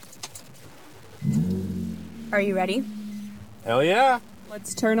Are you ready? Hell yeah.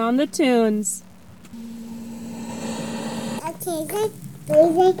 Let's turn on the tunes. Okay,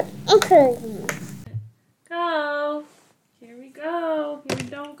 breathing, and cruising. Go. Here we go. Here we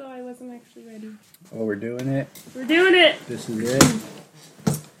don't go. I wasn't actually ready. Oh, we're doing it. We're doing it. This is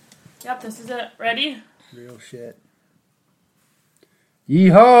it. Yep, this is it. Ready? Real shit.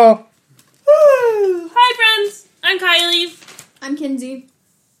 Yeehaw! Woo! Hi, friends. I'm Kylie. I'm Kinsey.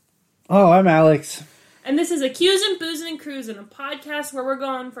 Oh, I'm Alex. And this is Accusing, Boozing, and Cruising, a podcast where we're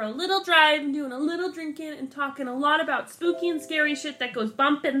going for a little drive and doing a little drinking and talking a lot about spooky and scary shit that goes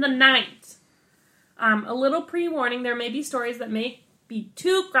bump in the night. A little pre-warning, there may be stories that may be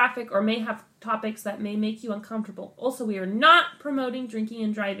too graphic or may have topics that may make you uncomfortable. Also, we are not promoting drinking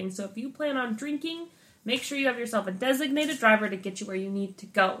and driving, so if you plan on drinking, make sure you have yourself a designated driver to get you where you need to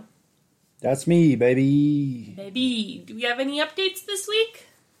go. That's me, baby. Baby, do we have any updates this week?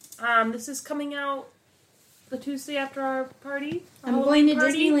 This is coming out the Tuesday after our party. Our I'm going to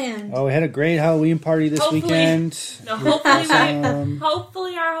party. Disneyland. Oh, we had a great Halloween party this weekend. No,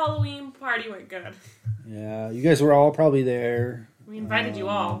 hopefully our Halloween party went good. Yeah, you guys were all probably there. We invited you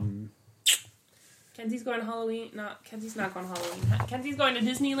all. Kenzie's going to Halloween. Kenzie's not going to Halloween. Kenzie's going to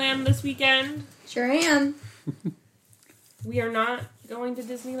Disneyland this weekend. Sure am. We are not going to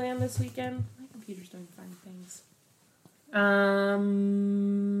Disneyland this weekend. My computer's doing funny things.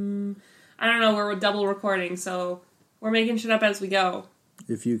 I don't know. We're double recording, so we're making shit up as we go.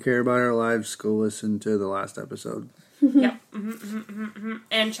 If you care about our lives, go listen to the last episode. Yep.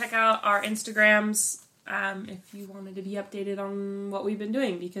 And check out our Instagrams if you wanted to be updated on what we've been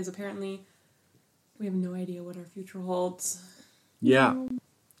doing, because apparently we have no idea what our future holds. Yeah.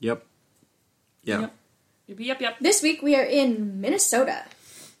 Yep. Yep. This week we are in Minnesota.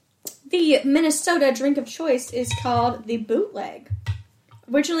 The Minnesota drink of choice is called the Bootleg.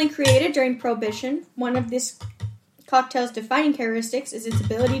 Originally created during Prohibition, one of this cocktail's defining characteristics is its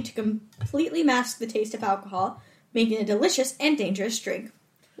ability to completely mask the taste of alcohol, making it a delicious and dangerous drink.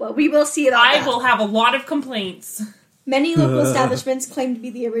 Well, we will see about that. I will have a lot of complaints. Many local establishments claim to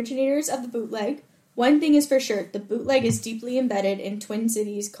be the originators of the bootleg. One thing is for sure, the bootleg is deeply embedded in Twin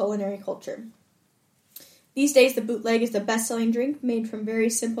Cities culinary culture. These days, the bootleg is the best-selling drink made from very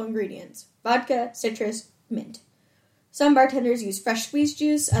simple ingredients: vodka, citrus, mint. Some bartenders use fresh squeezed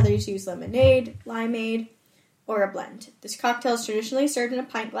juice, others use lemonade, limeade, or a blend. This cocktail is traditionally served in a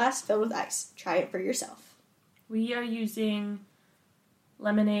pint glass filled with ice. Try it for yourself. We are using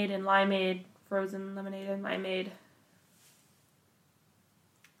lemonade and limeade, frozen lemonade and limeade.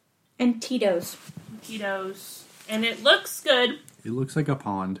 And Tito's. And it looks good. It looks like a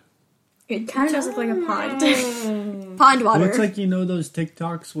pond. It kind of does look like a pond. Pond water. It looks like, those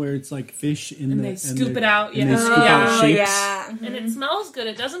TikToks where it's like fish in and they scoop it out. And they scoop out shapes. Yeah. And it smells good.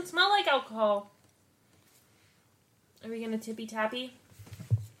 It doesn't smell like alcohol. Are we going to tippy-tappy?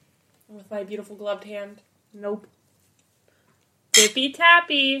 With my beautiful gloved hand? Nope.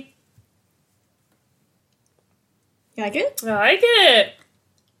 Tippy-tappy. You like it? I like it.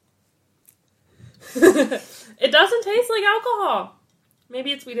 It doesn't taste like alcohol.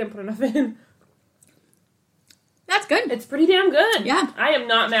 Maybe it's we didn't put enough in. That's good. It's pretty damn good. Yeah. I am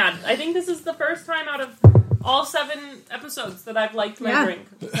not mad. I think this is the first time out of all 7 episodes that I've liked my drink.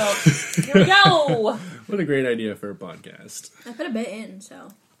 So, here we go. What a great idea for a podcast. I put a bit in, so.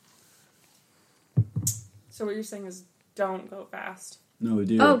 So what you're saying is don't go fast. No, we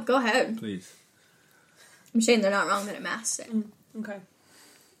do. Oh, go ahead. Please. I'm saying they're not wrong that it masks it. Okay.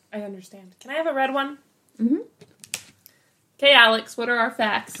 I understand. Can I have a red one? Mm-hmm. Okay, Alex, what are our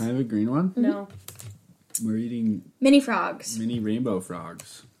facts? Can I have a green one? No. We're eating Mini frogs. mini rainbow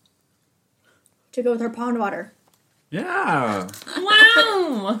frogs. To go with our pond water. Yeah.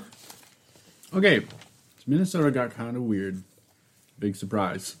 Wow! Okay. Minnesota got kind of weird. Big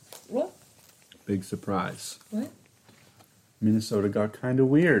surprise. What? Big surprise. What? Minnesota got kind of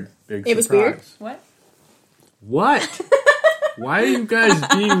weird. Big It was surprise. weird? What? What? Why are you guys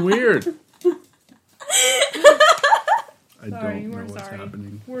being weird? I Sorry, don't know we're what's sorry.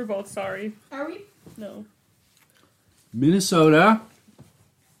 happening. We're both sorry. Are we? No. Minnesota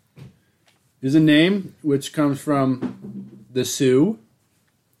is a name which comes from the Sioux.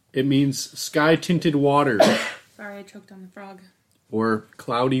 It means sky-tinted water Sorry, I choked on the frog. or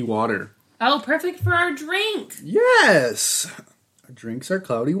cloudy water. Oh, perfect for our drink. Yes! Our drinks are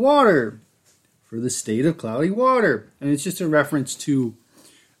cloudy water for the state of cloudy water. And it's just a reference to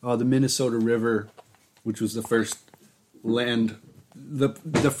the Minnesota River, which was the first land, the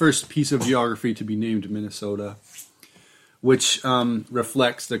first piece of geography to be named Minnesota, which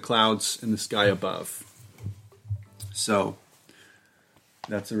reflects the clouds in the sky above. So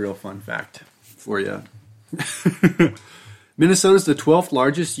that's a real fun fact for you. Minnesota's the 12th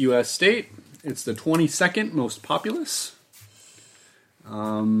largest U.S. state. It's the 22nd most populous,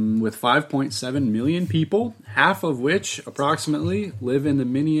 with 5.7 million people, half of which approximately live in the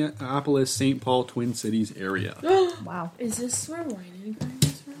Minneapolis-St. Paul Twin Cities area. Wow. Is this where Wine and Crime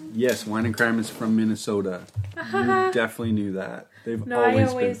is from? Yes, Wine and Crime is from Minnesota. You definitely knew that. They've No, I always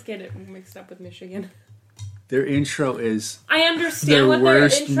always been. get it mixed up with Michigan. Their intro is I understand their what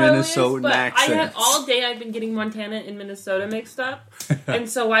worst their intro Minnesotan is, but accents. all day I've been getting Montana and Minnesota mixed up, and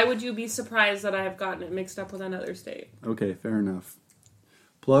so why would you be surprised that I have gotten it mixed up with another state? Okay, fair enough.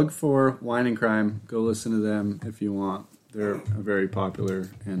 Plug for Wine and Crime. Go listen to them if you want. They're a very popular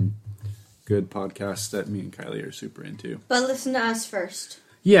and good podcast that me and Kylie are super into. But listen to us first.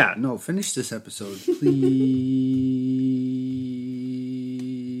 Yeah, no, finish this episode, please.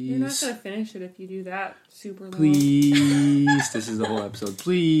 You're not gonna finish it if you do that super long. Please. This is the whole episode.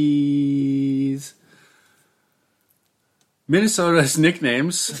 Please. Minnesota's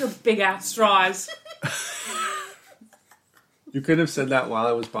nicknames. Those are big ass straws. You could have said that while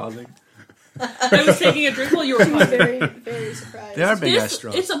I was pausing. I was taking a drink while you were talking. Very, very surprised. They are big ass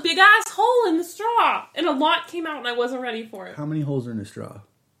straws. It's a big ass hole in the straw, and a lot came out, and I wasn't ready for it. How many holes are in a straw?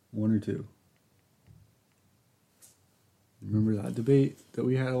 1 or 2? Remember that debate that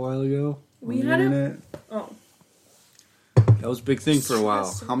we had a while ago? We on the had it? internet? Oh, That was a big thing for a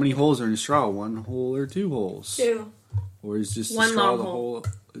while. How many holes are in a straw? 1 hole or 2 holes? 2. Or is just One the straw long the hole. whole?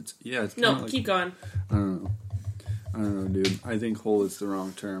 It's It's no, kinda like, keep going. I don't know, dude. I think hole is the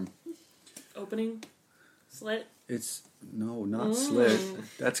wrong term. Opening, slit. It's not slit.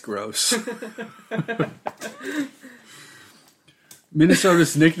 That's gross.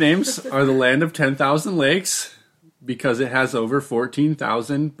 Minnesota's nicknames are the land of 10,000 lakes because it has over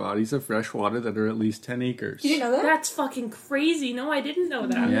 14,000 bodies of fresh water that are at least 10 acres. Did you know that? That's fucking crazy. No, I didn't know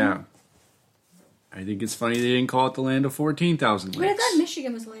that. Yeah. I think it's funny they didn't call it the land of 14,000 Wait, I lakes. thought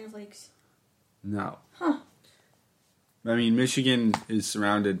Michigan was the land of lakes. No. Huh. I mean, Michigan is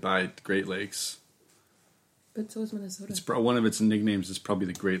surrounded by the Great Lakes. But so is Minnesota. One of its nicknames is probably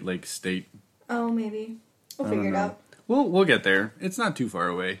the Great Lakes State. Oh, maybe. We'll I don't figure it know. out. We'll get there. It's not too far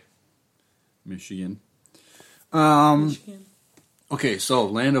away. Michigan. Michigan. Okay, so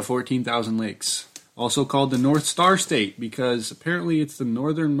land of 14,000 lakes. Also called the North Star State because apparently it's the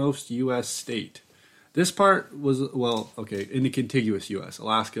northernmost U.S. state. This part was, in the contiguous U.S.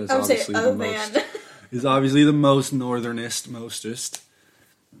 Alaska is I would say obviously the other most. than. Is obviously the most mostest.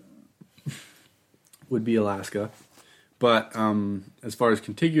 Would be Alaska. But as far as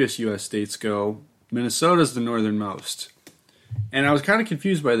contiguous U.S. states go, Minnesota's the northernmost. And I was kind of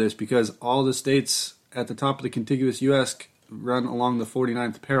confused by this because all the states at the top of the contiguous U.S. run along the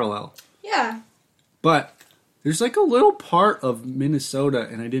 49th parallel. Yeah. But there's like a little part of Minnesota,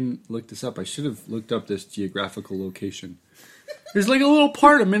 and I didn't look this up. I should have looked up this geographical location. There's like a little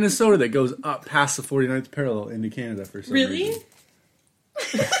part of Minnesota that goes up past the 49th parallel into Canada for some Really? reason.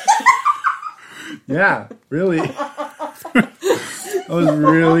 Yeah, really. I was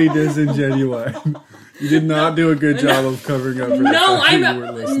really disingenuous. You did not do a good job of covering up for the No, fact that you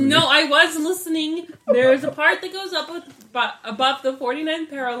weren't listening. I was listening. There's a part that goes up above the 49th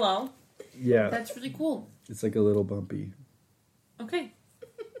parallel. Yeah, That's really cool. it's like a little bumpy. Okay.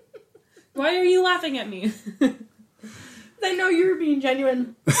 Why are you laughing at me? I know you were being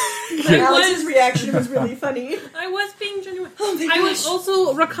genuine. I Alex's was, reaction was really funny. I was being genuine. Oh my I was gosh.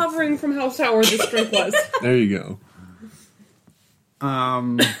 also recovering from how sour this drink was. There you go.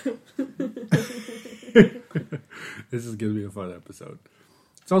 This is going to be a fun episode.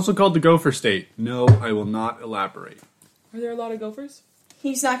 It's also called the Gopher State. No, I will not elaborate. Are there a lot of gophers?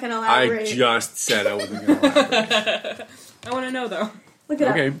 He's not going to I elaborate. just said I wasn't going to elaborate. I want to know though. Look it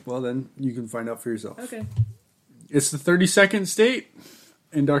up. Okay, well then you can find out for yourself. Okay. It's the 32nd state,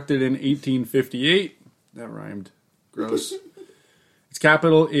 inducted in 1858. That rhymed. Gross. Its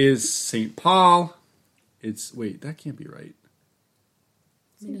capital is St. Paul. That can't be right.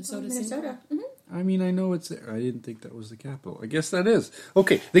 Minnesota. Mhm. I mean, I know it's there. I didn't think that was the capital. I guess that is.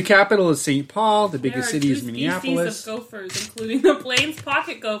 Okay, the capital is St. Paul. The biggest city is Minneapolis. Species of gophers, including the Plains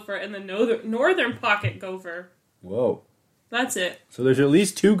pocket gopher and the northern pocket gopher. Whoa. That's it. So there's at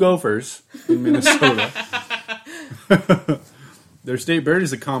least 2 gophers in Minnesota. Their state bird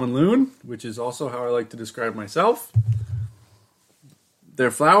is the common loon, which is also how I like to describe myself. Their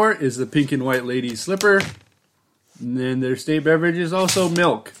flower is the pink and white lady slipper. And then their state beverage is also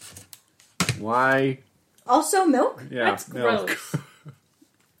milk. Why? Also milk? Yeah, That's milk. gross.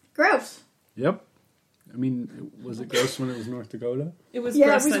 Gross. Yep. I mean, was it gross when it was North Dakota? It was Yeah,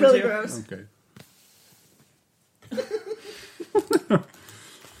 gross it was then, really too. gross. Okay.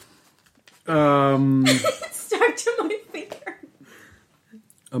 to my finger.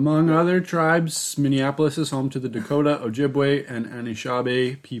 Among other tribes, Minneapolis is home to the Dakota, Ojibwe, and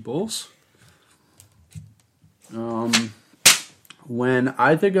Anishinaabe peoples. When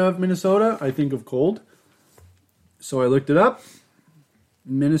I think of Minnesota, I think of cold. So I looked it up.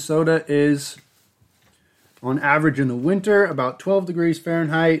 Minnesota is, on average in the winter, about 12 degrees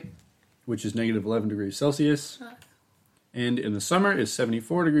Fahrenheit, which is negative 11 degrees Celsius. And in the summer is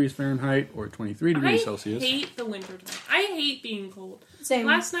 74 degrees Fahrenheit, or 23 degrees Celsius. I hate the winter time. I hate being cold. Same.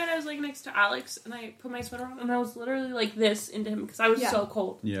 Last night I was like next to Alex, and I put my sweater on, and I was literally like this into him because I was so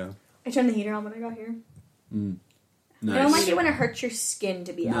cold. Yeah. I turned the heater on when I got here. Nice. I don't like it when it hurts your skin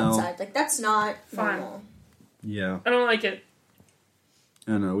to be outside. Like, that's not Fine. normal. Yeah. I don't like it.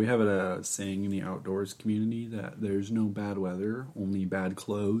 I know. We have a saying in the outdoors community that there's no bad weather, only bad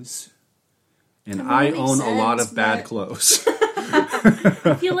clothes. And I makes own a lot sense, of bad but- clothes.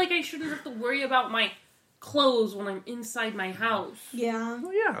 I feel like I shouldn't have to worry about my clothes when I'm inside my house. Yeah.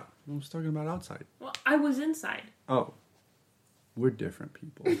 Oh, yeah. I was talking about outside. Well, I was inside. Oh. We're different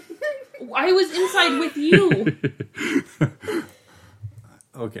people. I was inside with you.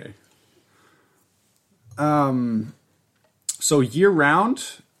 Okay. So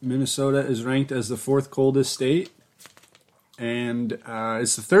year-round, Minnesota is ranked as the 4th coldest state. And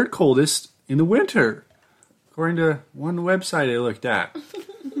it's the 3rd coldest in the winter, according to one website I looked at.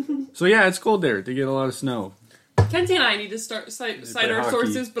 So yeah, it's cold there. They get a lot of snow. Kenzie and I need to start cite our hockey.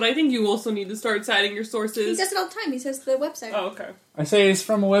 sources, but I think you also need to start citing your He sources. says it all the time. He says the website. Oh, okay. I say it's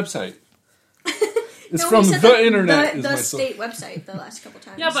from a website. It's No, from he said the internet. is The my state website the last couple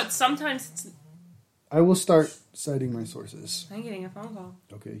times. Yeah, but sometimes it's... I will start citing my sources. I'm getting a phone call.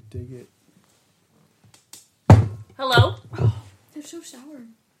 Okay, take it. Hello? They're so sour.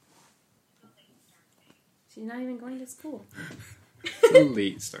 She's not even going to school.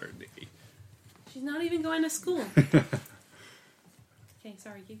 Late start, Nikki. She's not even going to school. Okay,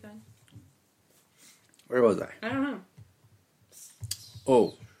 sorry, keep going. Where was I? I don't know.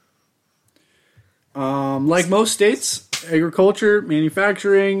 Oh. Like most states, agriculture,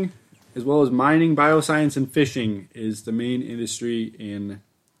 manufacturing, as well as mining, bioscience, and fishing is the main industry in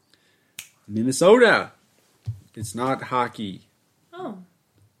Minnesota. It's not hockey, Oh.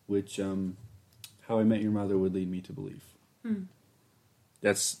 which How I Met Your Mother would lead me to believe.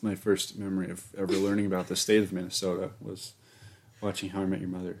 That's my first memory of ever learning about the state of Minnesota, was watching How I Met Your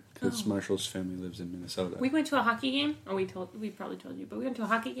Mother, because Marshall's family lives in Minnesota. We went to a hockey game. Oh, we probably told you, but we went to a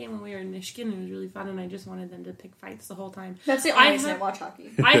hockey game when we were in Michigan, and it was really fun. And I just wanted them to pick fights the whole time. That's the only reason I watch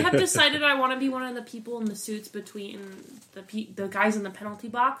hockey. I have decided I want to be one of the people in the suits between the guys in the penalty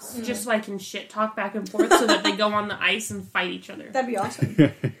box, just so I can shit talk back and forth, so that they go on the ice and fight each other. That'd be awesome.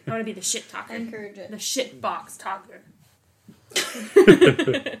 I want to be the shit talker. I encourage it. The shit box talker.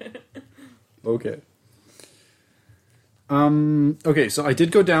 Okay. Okay, so I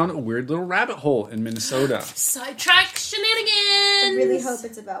did go down a weird little rabbit hole in Minnesota. Sidetrack shenanigans. I really hope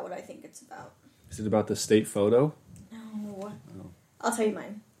it's about what I think it's about. Is it about the state photo? No. I'll tell you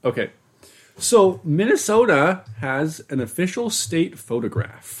mine. Okay. So Minnesota has an official state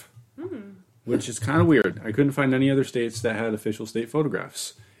photograph, which is kind of weird. I couldn't find any other states that had official state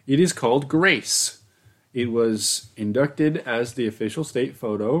photographs. It is called Grace. It was inducted as the official state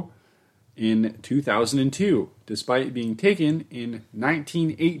photo in 2002, despite being taken in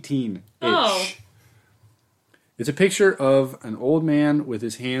 1918-ish. Oh. It's a picture of an old man with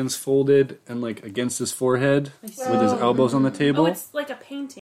his hands folded and like against his forehead with his elbows on the table. Oh, it's like a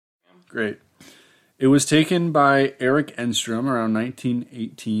painting. Great. It was taken by Eric Enstrom around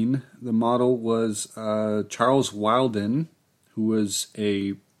 1918. The model was Charles Wilden, who was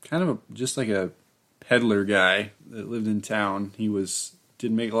a kind of just like a peddler guy that lived in town. He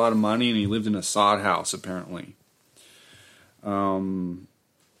didn't make a lot of money, and he lived in a sod house, apparently. The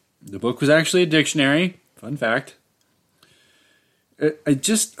book was actually a dictionary. Fun fact. I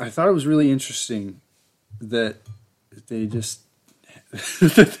thought it was really interesting that they just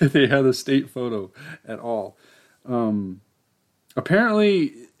that they had a state photo at all.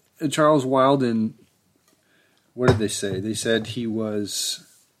 Apparently, Charles Wilden, what did they say? They said he was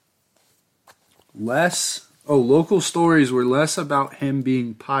local stories were less about him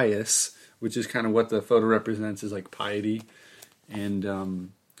being pious, which is kind of what the photo represents, is like piety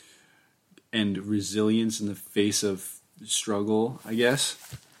and resilience in the face of struggle, I guess.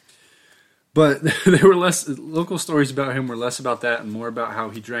 But local stories about him were less about that and more about how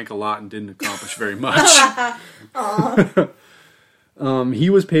he drank a lot and didn't accomplish very much. He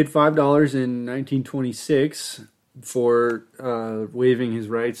was paid $5 in 1926 for waiving his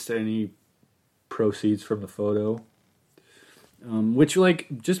rights to any proceeds from the photo, which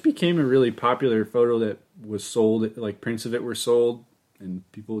just became a really popular photo that was sold, like prints of it were sold, and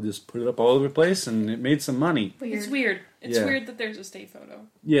people just put it up all over the place, and it made some money. It's weird. It's Yeah. weird that there's a state photo.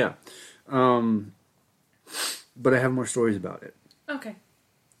 Yeah. But I have more stories about it. Okay.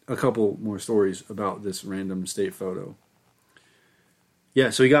 A couple more stories about this random state photo. Yeah,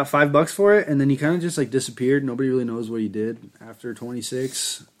 so he got $5 for it, and then he kind of just like disappeared. Nobody really knows what he did after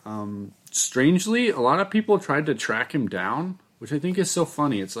 26. Strangely, a lot of people tried to track him down, which I think is so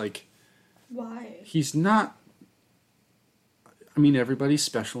funny. It's like, Why? he's not... I mean, everybody's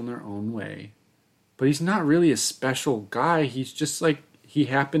special in their own way. But he's not really a special guy. He's just like, he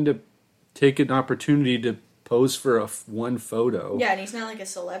happened to take an opportunity to pose for one photo. Yeah, and he's not like a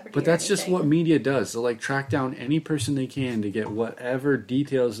celebrity. But that's just what media does. They'll like track down any person they can to get whatever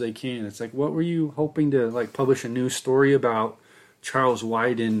details they can. It's like, what were you hoping to like publish a news story about Charles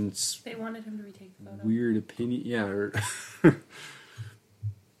Wyden's They wanted him to retake the photo. weird opinion? Yeah, or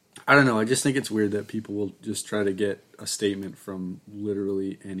I don't know. I just think it's weird that people will just try to get a statement from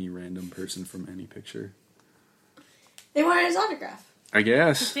literally any random person from any picture. They wanted his autograph. I He's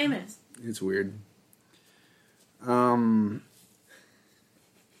guess famous. it's weird.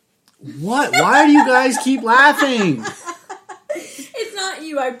 What? Why do you guys keep laughing? It's not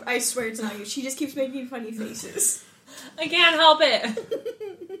you. I swear it's not you. She just keeps making funny faces. I can't help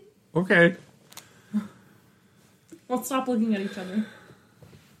it. Okay. We'll stop looking at each other.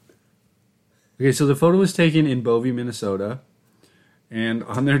 Okay, so the photo was taken in Bovey, Minnesota, and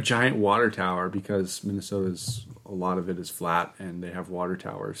on their giant water tower, because Minnesota's, a lot of it is flat, and they have water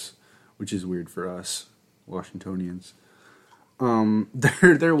towers, which is weird for us, Washingtonians.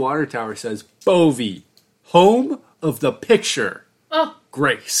 Their water tower says, Bovey, home of the picture, Oh,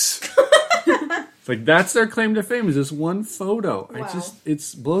 Grace. It's like, that's their claim to fame, is this one photo. Wow. It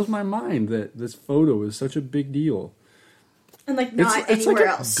blows my mind that this photo is such a big deal. And like not It's anywhere like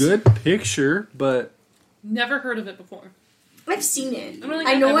a else. good picture, but never heard of it before. I've seen it. I don't think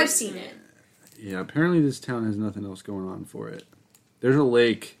I I've know ever I've seen seen it. yeah, apparently this town has nothing else going on for it. There's a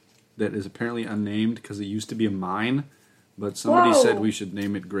lake that is apparently unnamed because it used to be a mine, but somebody Whoa. said we should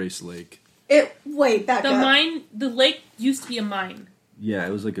name it Grace Lake. Wait, back The up. the lake used to be a mine. Yeah,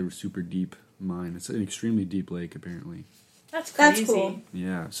 it was like a super deep mine. It's an extremely deep lake, apparently. That's That's crazy. cool.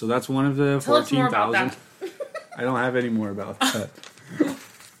 Yeah, so that's one of the Tell us more about 14,000. that. I don't have any more about that.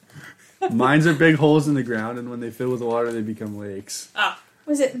 Mines are big holes in the ground, and when they fill with water, they become lakes. Ah,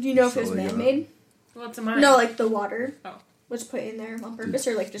 Was it? Do you know if it was So, yeah. man-made? what's a mine? No, like the water Oh. was put in there on purpose,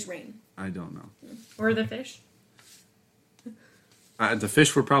 or like just rain. I don't know. Or the fish? The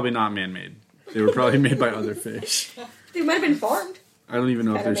fish were probably not man-made. They were probably made by other fish. They might have been farmed. I don't even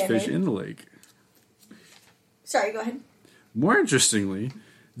know if Kinda there's fish man-made. in the lake. Sorry, go ahead. More interestingly,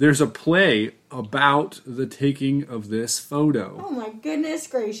 there's a play about the taking of this photo Oh my goodness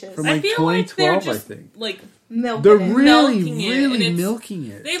gracious! from I like feel like they're 2012, I just think. like Milking They're it. really, milking it, and really it's- milking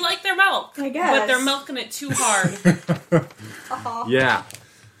it. they like their milk. I guess. But they're milking it too hard. Aw. Yeah.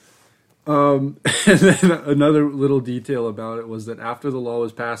 And then another little detail about it was that after the law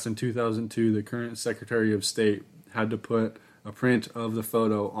was passed in 2002, the current Secretary of State had to put a print of the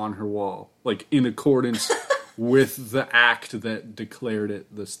photo on her wall, like in accordance with the act that declared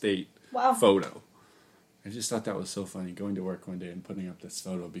it the state Wow. photo. I just thought that was so funny, going to work one day and putting up this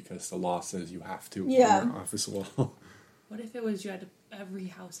photo because the law says you have to Yeah. on your office wall. What if it was you had to, every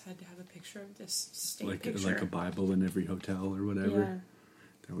house had to have a picture of this state like picture? a Bible in every hotel or whatever. Yeah.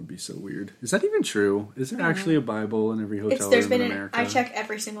 That would be so weird. Is that even true? Is there actually a Bible in every hotel There's room been in an. America? I check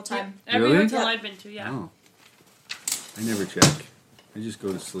every single time. Every Really? hotel Yep. I've been to, yeah. Oh. I never check. I just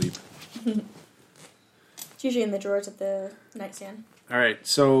go to sleep. It's usually in the drawers of the nightstand. All right,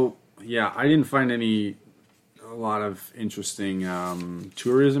 so yeah, I didn't find a lot of interesting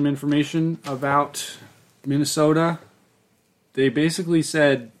tourism information about Minnesota. They basically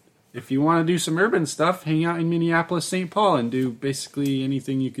said, if you want to do some urban stuff, hang out in Minneapolis, St. Paul, and do basically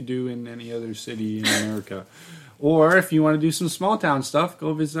anything you could do in any other city in America. Or if you want to do some small town stuff,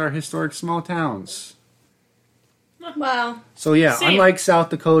 go visit our historic small towns. Wow. So yeah, Same. unlike South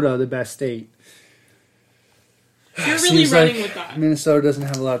Dakota, the best state, You're really seems running like with that. Minnesota doesn't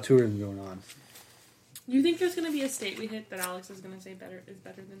have a lot of tourism going on. You think there's going to be a state we hit that Alex is going to say is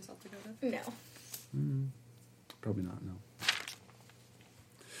better than South Dakota? No. Probably not, no.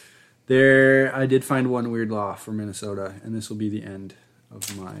 There, I did find one weird law for Minnesota, and this will be the end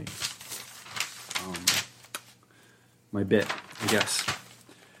of my bit, I guess.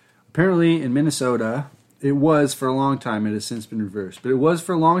 Apparently, in Minnesota, it was for a long time, it has since been reversed, but it was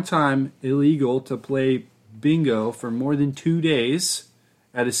for a long time illegal to play bingo for more than 2 days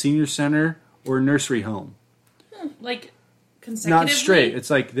at a senior center or nursery home. Like consecutively. Not straight. It's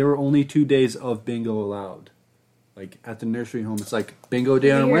like there were only 2 days of bingo allowed. Like at the nursery home, it's like bingo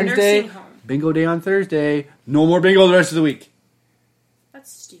day on Your Wednesday, nursing home. bingo day on Thursday. No more bingo the rest of the week.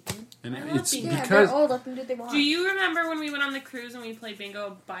 That's stupid. And I love it's bingo. Yeah, because they're old. Let them do what they want. Do you remember when we went on the cruise and we played bingo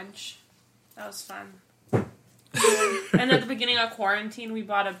a bunch? That was fun. And at the beginning of quarantine, we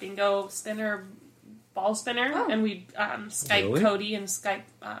bought a bingo spinner, ball spinner, Oh. and we Skype Really? Cody and Skype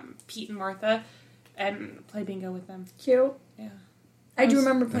Pete and Martha and play bingo with them. Cute. Yeah. I do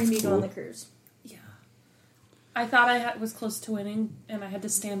remember playing That's bingo on cool. the cruise. Yeah. I thought I was close to winning, and I had to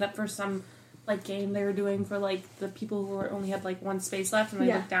stand up for some like game they were doing for like the people who only had like one space left, and I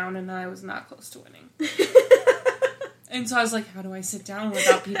Yeah. looked down and I was not close to winning. And so I was like, how do I sit down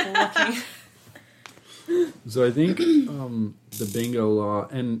without people looking? So I think the bingo law,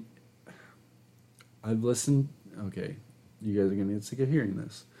 and I've listened. Okay, you guys are gonna get sick of hearing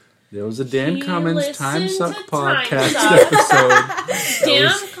this. There was a Dan He Cummins Time listened Suck to Time podcast Suck. episode.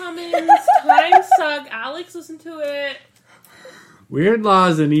 Damn comments, time suck. Alex, listen to it. Weird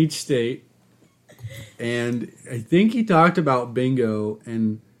laws in each state, and I think he talked about bingo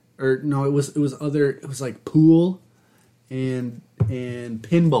it was like pool and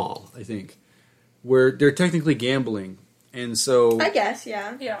pinball. I think where they're technically gambling, and so I guess,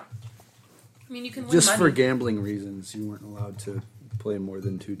 yeah. Yeah. I mean, you can win just money. for gambling reasons, you weren't allowed to play more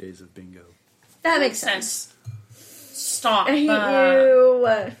than 2 days of bingo. That makes sense. Stop. I hate you.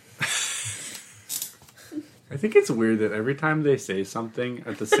 I think it's weird that every time they say something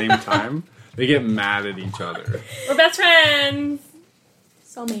at the same time, they get mad at each other. We're best friends.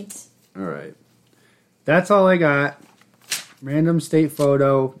 Soulmates. All right. That's all I got. Random state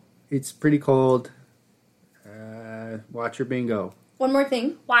photo. It's pretty cold. Watch your bingo. One more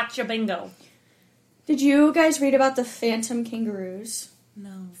thing. Watch your bingo. Did you guys read about the phantom kangaroos?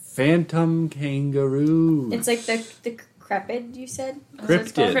 No. Phantom kangaroo. It's like the crepid, you said?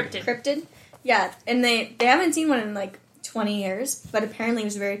 Cryptid. Cryptid. Cryptid? Yeah, and they haven't seen one in like 20 years, but apparently it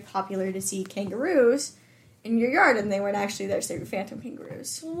was very popular to see kangaroos in your yard, and they weren't actually there, so they were phantom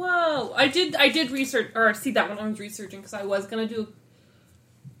kangaroos. Whoa. I did research, or see that when I was researching, because I was going to do,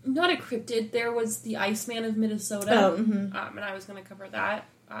 not a cryptid, there was the Iceman of Minnesota, Oh, mm-hmm. and I was going to cover that.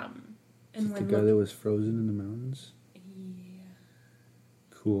 And The when guy that was frozen in the mountains? yeah,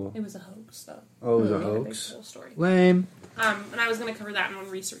 Cool. it was a hoax, though. Oh, it was a They had big hoax? whole story. Lame. And I was going to cover that, and when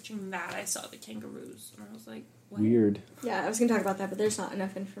researching that, I saw the kangaroos, and I was like, what? Weird. Yeah, I was going to talk about that, but there's not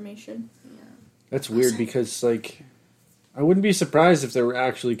enough information. Yeah. That's weird because, like, I wouldn't be surprised if there were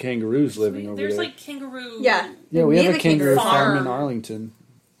actually kangaroos living over There's there. like kangaroo. Yeah. Yeah, we have a kangaroo farm in farm. Arlington.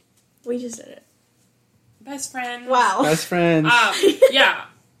 We just did it. Best friends. Wow. Best friends. Yeah.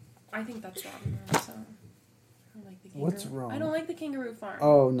 I think that's wrong. So. I don't like the kangaroo. What's wrong? I don't like the kangaroo farm.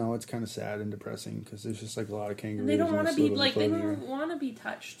 Oh, no, it's kind of sad and depressing because there's just, like, a lot of kangaroos. And they don't in want to this be little like they enclosure. don't want to be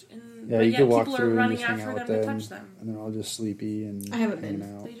touched, and Yeah, but you yet can walk people are through and running just hang after out them with to them, touch them. and they're all just sleepy and I haven't hanging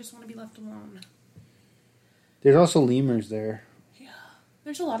been. out. They just want to be left alone. There's also lemurs there. Yeah,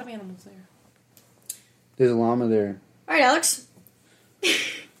 there's a lot of animals there. There's a llama there. All right, Alex.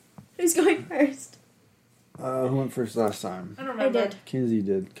 Who's going first? Who went first last time? I don't I remember. did. Kinsey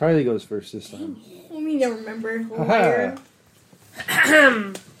did. Kylie goes first this time. I mean, you don't remember. Haha. Liar.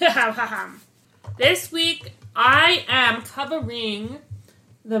 This week I am covering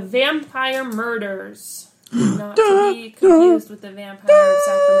the vampire murders. Not to be confused with the vampire of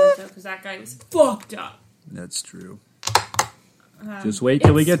Sacramento, because that guy was fucked up. That's true. Um, Just wait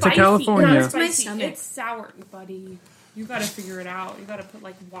till we it's get to spicy. California. It's My spicy. stomach. It's sour, buddy. You gotta figure it out. You gotta put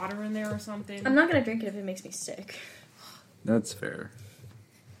like water in there or something. I'm not going to drink it if it makes me sick. That's fair.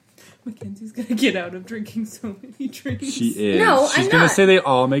 Mackenzie's gonna get out of drinking so many drinks. She is. No, She's I'm gonna not. say they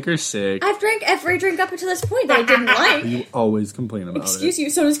all make her sick. I've drank every drink up until this point that I didn't like. You always complain about Excuse it. you,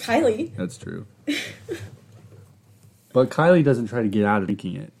 so does Kylie. That's true. But Kylie doesn't try to get out of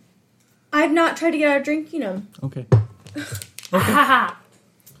drinking it. I've not tried to get out of drinking them. Okay. Haha.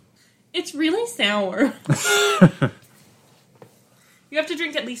 It's really sour. You have to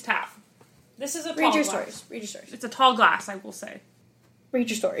drink at least half. This is a tall Read your glass. stories. Read your stories. It's a tall glass, I will say. Read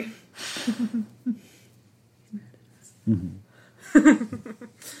your story.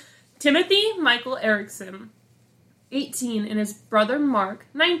 Timothy Michael Erickson, 18, and his brother Mark,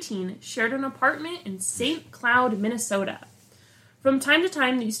 19, shared an apartment in St. Cloud, Minnesota. From time to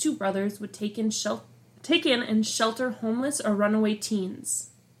time, these two brothers would take in and shelter homeless or runaway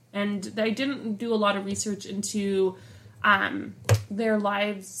teens. And they didn't do a lot of research into their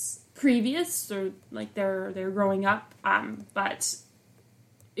lives previous, or like their growing up, but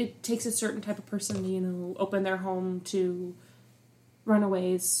it takes a certain type of person to, open their home to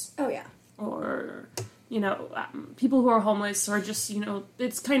runaways Oh, yeah. or people who are homeless or just,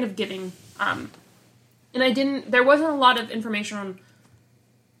 it's kind of giving. And there wasn't a lot of information on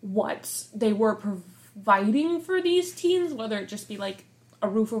what they were providing for these teens, whether it just be like a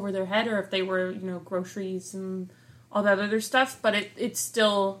roof over their head or if they were, groceries and all that other stuff. But it's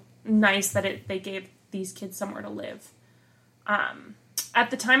still nice that they gave these kids somewhere to live. At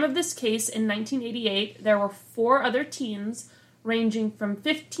the time of this case, in 1988, there were 4 other teens ranging from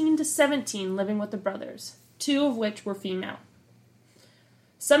 15 to 17 living with the brothers, 2 of which were female.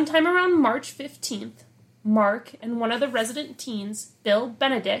 Sometime around March 15th, Mark and one of the resident teens, Bill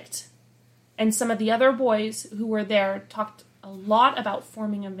Benedict, and some of the other boys who were there talked a lot about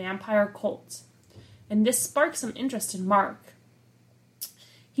forming a vampire cult, and this sparked some interest in Mark.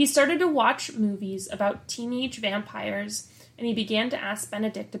 He started to watch movies about teenage vampires, and he began to ask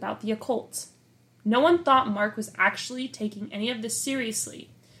Benedict about the occult. No one thought Mark was actually taking any of this seriously.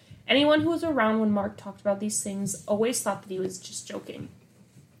 Anyone who was around when Mark talked about these things always thought that he was just joking.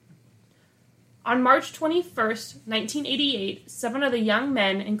 On March 21st, 1988, 7 of the young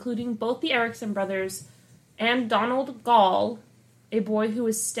men, including both the Erickson brothers and Donald Gall, a boy who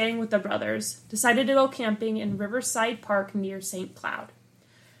was staying with the brothers, decided to go camping in Riverside Park near St. Cloud.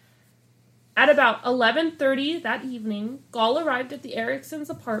 At about 11:30 that evening, Gall arrived at the Ericksons'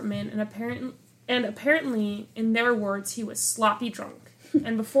 apartment and apparently, in their words, he was sloppy drunk.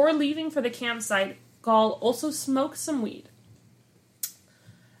 And before leaving for the campsite, Gall also smoked some weed.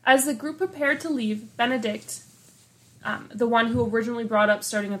 As the group prepared to leave, Benedict, the one who originally brought up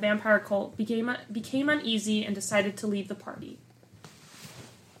starting a vampire cult, became uneasy and decided to leave the party.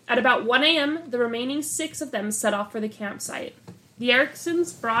 At about 1 a.m., the remaining 6 of them set off for the campsite. The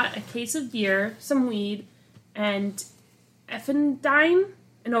Ericksons brought a case of beer, some weed, and ephedrine,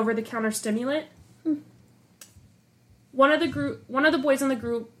 an over-the-counter stimulant. One of the boys in the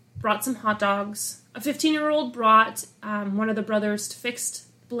group brought some hot dogs. A 15-year-old brought one of the brothers fixed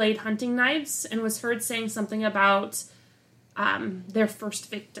blade hunting knives and was heard saying something about their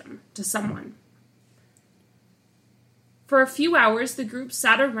first victim to someone. For a few hours, the group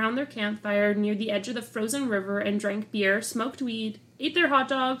sat around their campfire near the edge of the frozen river and drank beer, smoked weed, ate their hot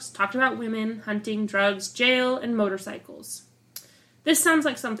dogs, talked about women, hunting, drugs, jail, and motorcycles. This sounds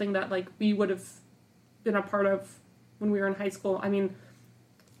like something that we would have been a part of when we were in high school. I mean,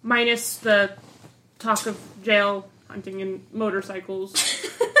 minus the talk of jail, hunting, and motorcycles,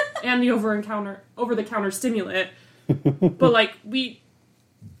 and the over-the-counter stimulant. But we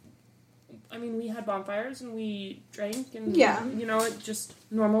had bonfires and we drank and just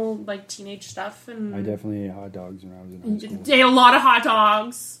normal teenage stuff. And I definitely ate hot dogs when I was in high school. Ate a lot of hot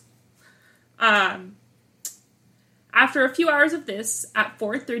dogs. After a few hours of this, at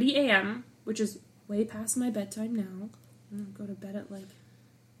 4:30 a.m., which is way past my bedtime now, I'm gonna go to bed at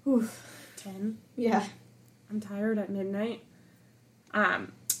 10. Yeah. I'm tired at midnight.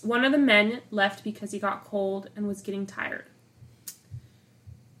 One of the men left because he got cold and was getting tired.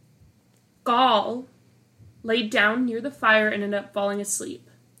 Gall laid down near the fire and ended up falling asleep.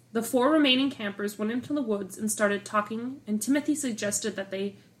 The 4 remaining campers went into the woods and started talking, and Timothy suggested that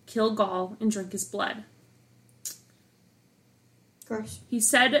they kill Gall and drink his blood. Gross. He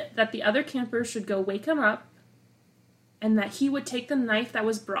said that the other campers should go wake him up and that he would take the knife that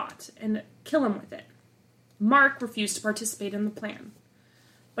was brought and kill him with it. Mark refused to participate in the plan,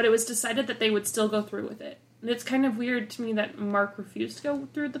 but it was decided that they would still go through with it. And it's kind of weird to me that Mark refused to go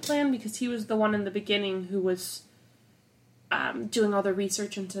through the plan because he was the one in the beginning who was doing all the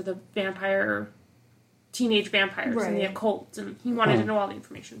research into the teenage vampires and the occult, and he wanted to know all the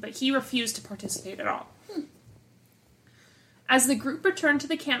information, but he refused to participate at all. As the group returned to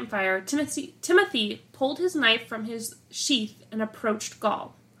the campfire, Timothy pulled his knife from his sheath and approached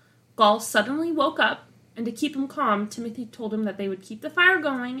Gall. Gall suddenly woke up, and to keep him calm, Timothy told him that they would keep the fire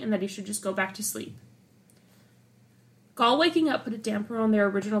going and that he should just go back to sleep. Gall waking up put a damper on their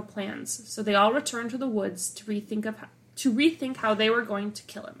original plans, so they all returned to the woods to rethink how they were going to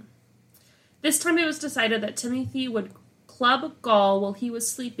kill him. This time it was decided that Timothy would club Gall while he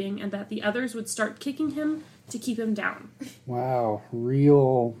was sleeping and that the others would start kicking him to keep him down. Wow,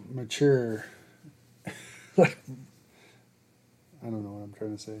 real mature. I don't know what I'm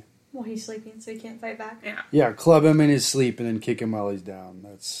trying to say. Well, he's sleeping, so he can't fight back. Yeah, club him in his sleep and then kick him while he's down.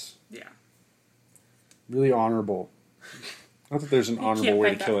 That's really honorable. Not that there's an honorable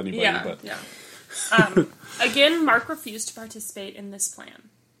way to kill anybody, but... Yeah. Again, Mark refused to participate in this plan.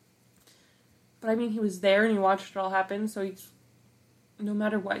 But, he was there and he watched it all happen, so he's... No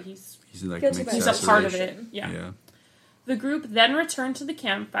matter what, he's a part of it. Yeah. The group then returned to the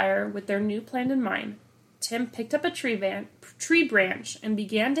campfire with their new plan in mind. Tim picked up a tree branch and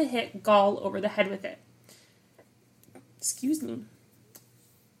began to hit Gall over the head with it. Excuse me.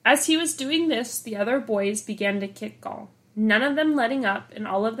 As he was doing this, the other boys began to kick Gall, none of them letting up, and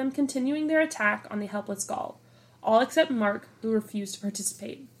all of them continuing their attack on the helpless Gall, all except Mark, who refused to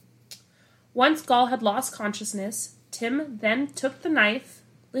participate. Once Gall had lost consciousness, Tim then took the knife,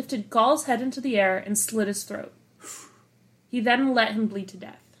 lifted Gall's head into the air, and slit his throat. He then let him bleed to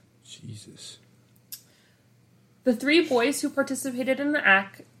death. Jesus. The 3 boys who participated in the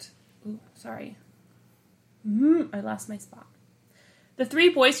act... I lost my spot. The 3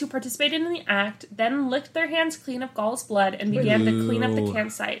 boys who participated in the act then licked their hands clean of Gall's blood and began to clean up the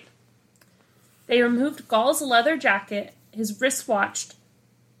campsite. They removed Gall's leather jacket, his wristwatch,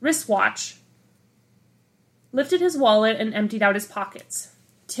 lifted his wallet, and emptied out his pockets.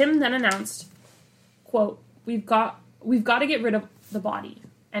 Tim then announced, quote, We've got to get rid of the body,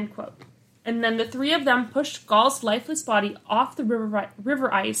 end quote. And then the 3 of them pushed Gall's lifeless body off the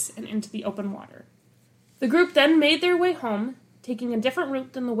river ice and into the open water. The group then made their way home, taking a different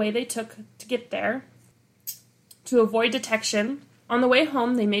route than the way they took to get there, to avoid detection. On the way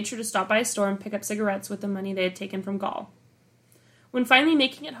home, they made sure to stop by a store and pick up cigarettes with the money they had taken from Gall. When finally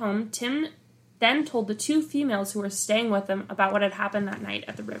making it home, Tim then told the 2 females who were staying with him about what had happened that night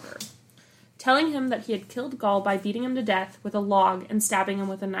at the river, telling him that he had killed Gall by beating him to death with a log and stabbing him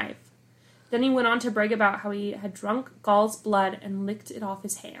with a knife. Then he went on to brag about how he had drunk Gall's blood and licked it off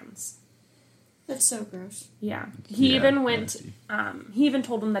his hands. That's so gross. Yeah. He even went, he even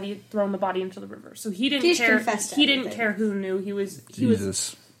told him that he had thrown the body into the river. So he didn't care. He didn't care who knew. He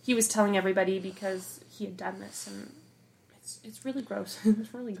was telling everybody because he had done this, and it's really gross.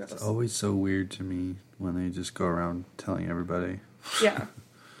 It's really gross. It's always so weird to me when they just go around telling everybody. Yeah.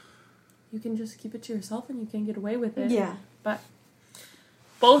 You can just keep it to yourself and you can get away with it. Yeah. But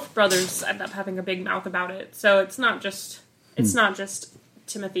both brothers end up having a big mouth about it. So it's not just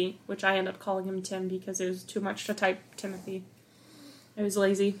Timothy, which I end up calling him Tim because it was too much to type Timothy. I was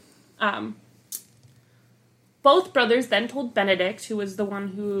lazy. Both brothers then told Benedict, who was the one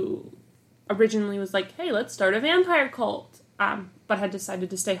who originally was like, hey, let's start a vampire cult, but had decided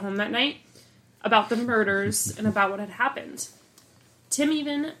to stay home that night, about the murders and about what had happened. Tim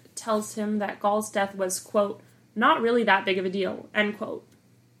even tells him that Gall's death was, quote, not really that big of a deal, end quote.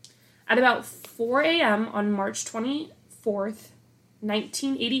 At about 4 a.m. on March 24th,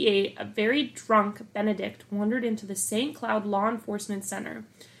 1988, a very drunk Benedict wandered into the St. Cloud Law Enforcement Center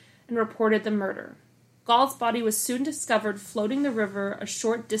and reported the murder. Gall's body was soon discovered floating the river a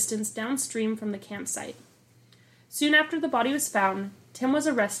short distance downstream from the campsite. Soon after the body was found, Tim was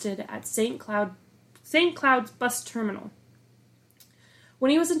arrested at St. Cloud's bus terminal. When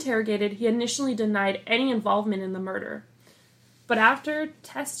he was interrogated, he initially denied any involvement in the murder. But after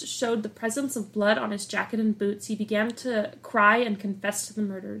tests showed the presence of blood on his jacket and boots, he began to cry and confess to the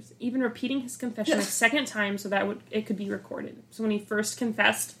murders, even repeating his confession a second time so that it could be recorded. So when he first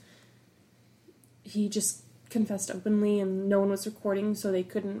confessed, he just confessed openly and no one was recording, so they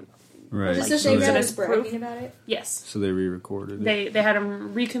couldn't... Right. Was this the same guy was bragging about it? Yes. So they re-recorded it. They had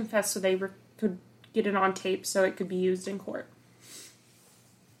him reconfess so they could get it on tape so it could be used in court.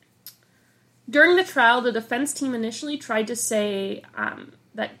 During the trial, the defense team initially tried to say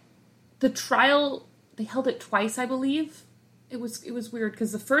that the trial, they held it twice, I believe. It was weird,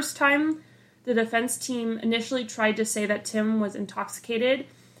 because the first time, the defense team initially tried to say that Tim was intoxicated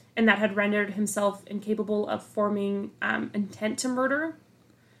and that had rendered himself incapable of forming intent to murder,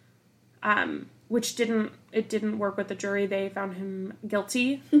 which didn't work with the jury. They found him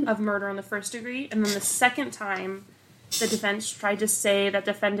guilty of murder in the first degree. And then the second time, the defense tried to say that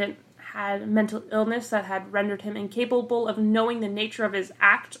defendant had mental illness that had rendered him incapable of knowing the nature of his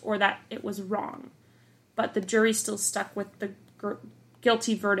act or that it was wrong. But the jury still stuck with the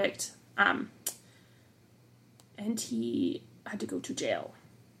guilty verdict, and he had to go to jail,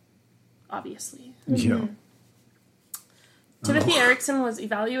 obviously. Yeah. Timothy Erickson was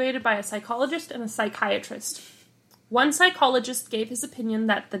evaluated by a psychologist and a psychiatrist. One psychologist gave his opinion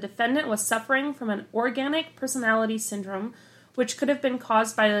that the defendant was suffering from an organic personality syndrome, which could have been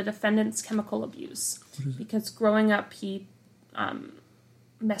caused by the defendant's chemical abuse. Because growing up, he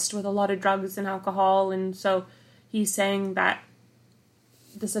messed with a lot of drugs and alcohol, and so he's saying that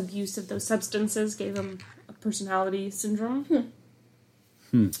this abuse of those substances gave him a personality syndrome.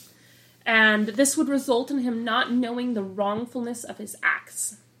 And this would result in him not knowing the wrongfulness of his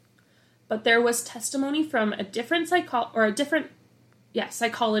acts. But there was testimony from a different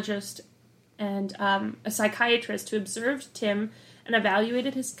psychologist and a psychiatrist who observed Tim and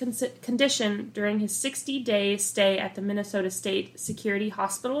evaluated his condition during his 60-day stay at the Minnesota State Security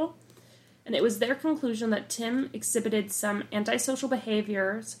Hospital. And it was their conclusion that Tim exhibited some antisocial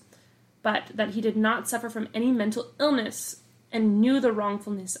behaviors, but that he did not suffer from any mental illness and knew the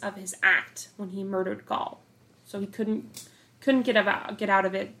wrongfulness of his act when he murdered Gall. So he couldn't get out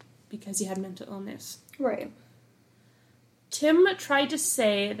of it because he had mental illness. Right. Tim tried to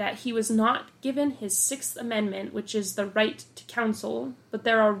say that he was not given his Sixth Amendment, which is the right to counsel, but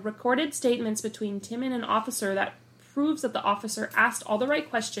there are recorded statements between Tim and an officer that proves that the officer asked all the right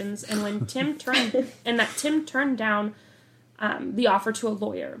questions, and when Tim turned down the offer to a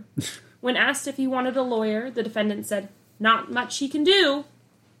lawyer. When asked if he wanted a lawyer, the defendant said, "Not much he can do."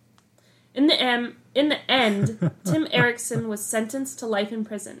 In the end, Tim Erickson was sentenced to life in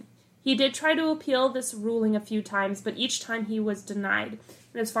prison. He did try to appeal this ruling a few times, but each time he was denied.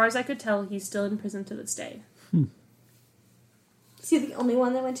 And as far as I could tell, he's still in prison to this day. Is he the only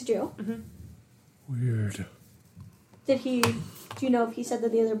one that went to jail? Mm-hmm. Weird. Do you know if he said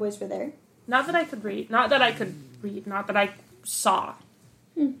that the other boys were there? Not that I could read. Not that I saw.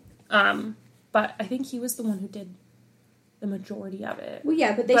 But I think he was the one who did the majority of it. Well,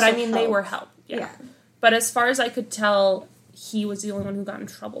 yeah, but they helped. were helped. Yeah. But as far as I could tell, he was the only one who got in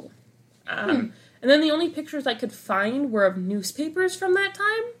trouble. And then the only pictures I could find were of newspapers from that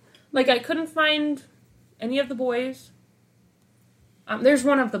time. Like, I couldn't find any of the boys. There's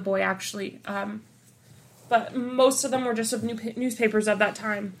one of the boy, actually. But most of them were just of newspapers of that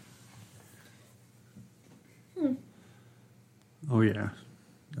time. Oh, yeah.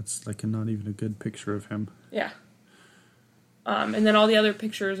 That's like not even a good picture of him. Yeah. And then all the other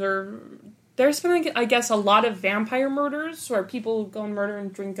pictures are... There's been, I guess, a lot of vampire murders where people go and murder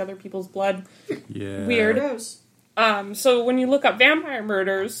and drink other people's blood. Yeah. Weird. Gross. So when you look up vampire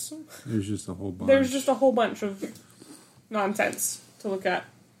murders... There's just a whole bunch. There's just a whole bunch of nonsense to look at.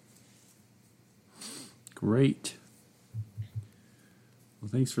 Great.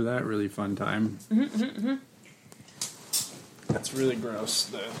 Well, thanks for that really fun time. That's really gross,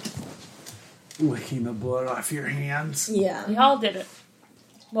 though. Licking the blood off your hands. Yeah. We all did it.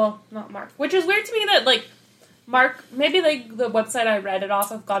 Well, not Mark. Which is weird to me that, like, Mark, maybe, like, the website I read it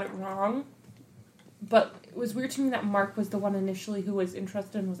off of got it wrong. But it was weird to me that Mark was the one initially who was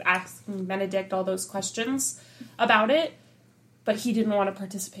interested and was asking Benedict all those questions about it. But he didn't want to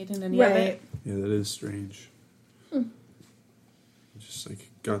participate in any of it. Yeah, that is strange. Just, like,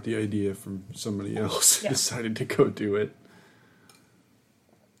 got the idea from somebody else. Decided to go do it.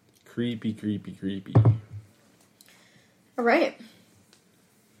 Creepy, creepy, creepy. All right.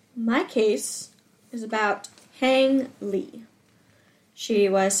 My case is about Hang Lee. She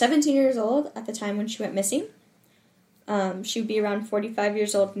was 17 years old at the time when she went missing. She would be around 45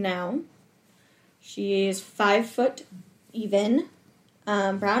 years old now. She is 5 foot even,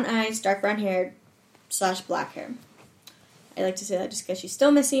 brown eyes, dark brown hair, / black hair. I like to say that just because she's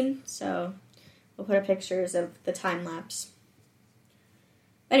still missing, so we'll put up pictures of the time lapse.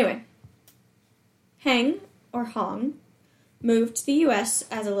 Anyway, Hang, or Hong, moved to the U.S.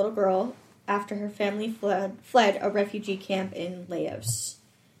 as a little girl after her family fled a refugee camp in Laos.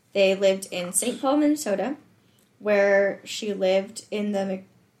 They lived in St. Paul, Minnesota, where she lived in the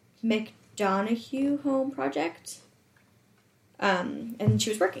McDonough Home Project, and she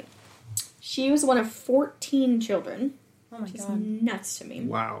was working. She was one of 14 children. Oh my Which is god. nuts to me.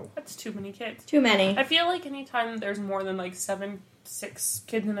 Wow. That's too many kids. Too many. I feel like anytime there's more than like 6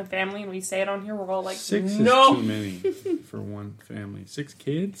 kids in a family and we say it on here, we're all like, 6 no. is too many for one family. 6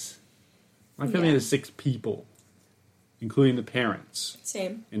 kids? My family Yeah. has 6 people, including the parents.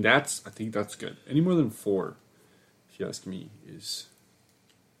 Same. And I think that's good. Any more than 4, if you ask me, is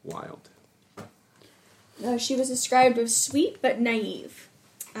wild. She was described as sweet but naive.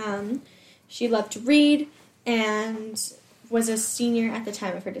 She loved to read and was a senior at the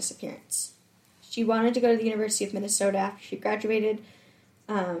time of her disappearance. She wanted to go to the University of Minnesota after she graduated.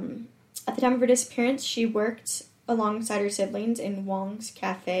 At the time of her disappearance, she worked alongside her siblings in Wong's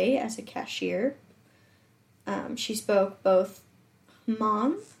Cafe as a cashier. She spoke both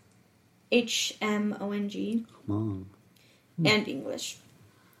Hmong, H-M-O-N-G, Mom. and English.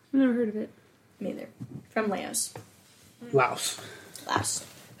 I've never heard of it. Neither. From Laos. Laos.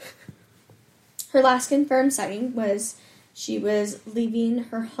 Her last confirmed sighting was she was leaving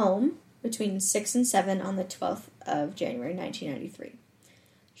her home between 6 and 7 on the 12th of January 1993.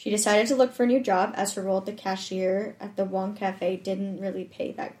 She decided to look for a new job as her role at the cashier at the Wong Cafe didn't really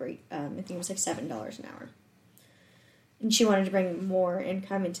pay that great. I think it was like $7 an hour. And she wanted to bring more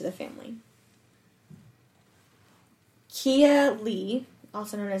income into the family. Kia Lee,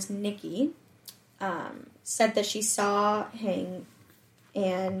 also known as Nikki, said that she saw Hang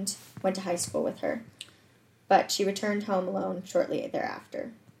and went to high school with her, but she returned home alone shortly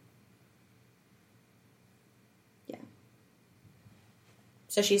thereafter. Yeah.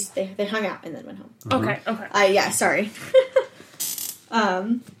 So they hung out and then went home. Okay. Yeah, sorry.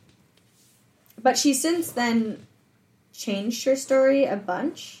 But she since then changed her story a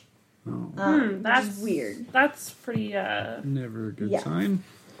bunch. That's which is weird. That's pretty Never a good sign.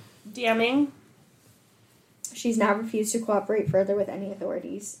 damning. She's now refused to cooperate further with any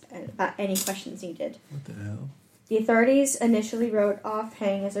authorities about any questions needed. What the hell? The authorities initially wrote off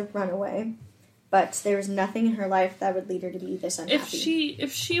Hang as a runaway, but there was nothing in her life that would lead her to be this unhappy.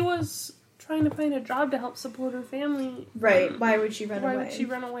 If she was trying to find a job to help support her family, right? Why would she run away? Why would she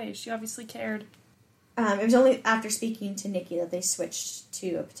run away? She obviously cared. It was only after speaking to Nikki that they switched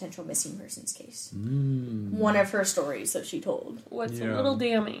to a potential missing persons case. One of her stories that she told. What's a little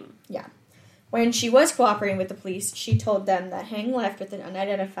damning. Yeah. When she was cooperating with the police, she told them that Hang left with an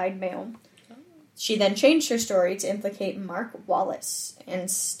unidentified male. She then changed her story to implicate Mark Wallace and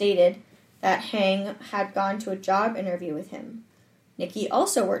stated that Hang had gone to a job interview with him. Nikki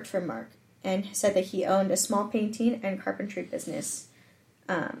also worked for Mark and said that he owned a small painting and carpentry business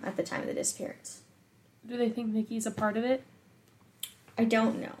at the time of the disappearance. Do they think Nikki's a part of it? I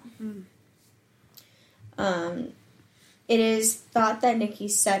don't know. It is thought that Nikki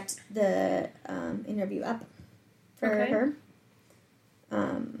set the interview up for her.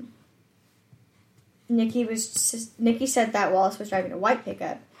 Nikki said that Wallace was driving a white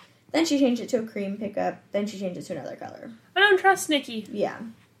pickup. Then she changed it to a cream pickup. Then she changed it to another color. I don't trust Nikki. Yeah.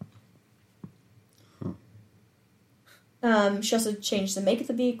 She also changed the make of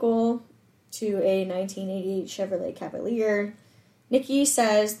the vehicle to a 1988 Chevrolet Cavalier. Nikki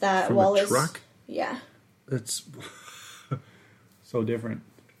says that From Wallace... a truck? Yeah. That's so different.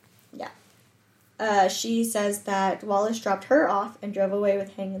 Yeah. She says that Wallace dropped her off and drove away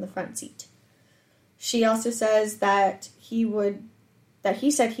with Hang in the front seat. She also says that he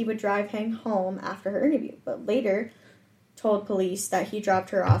said he would drive Hang home after her interview, but later told police that he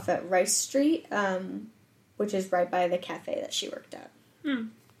dropped her off at Rice Street, which is right by the cafe that she worked at.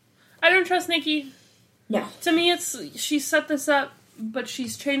 I don't trust Nikki. No. To me, she set this up, but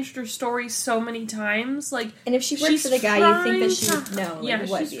she's changed her story so many times. And if she worked for the guy, you'd think that she would know. Yeah,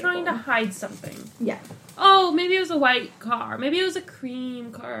 what she's trying to hide something. Yeah. Oh, maybe it was a white car. Maybe it was a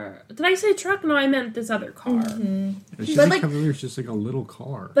cream car. Did I say truck? No, I meant this other car. Mm-hmm. She's like Cavalier's just like a little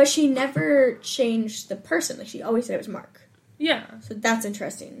car. But she never changed the person. She always said it was Mark. Yeah. So that's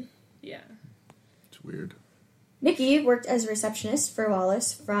interesting. Yeah. It's weird. Nikki worked as a receptionist for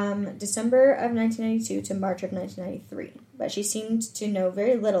Wallace from December of 1992 to March of 1993, but she seemed to know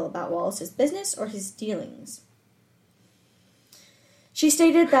very little about Wallace's business or his dealings. She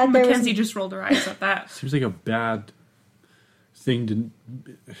stated that Mackenzie just rolled her eyes at that. Seems like a bad thing to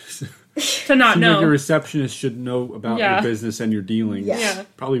not know. Like a receptionist should know about your business and your dealings. Yeah.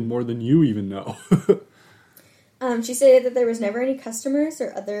 Probably more than you even know. She stated that there was never any customers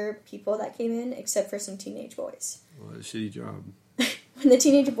or other people that came in except for some teenage boys. What a shitty job. When the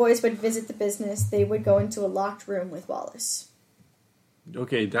teenage boys would visit the business, they would go into a locked room with Wallace.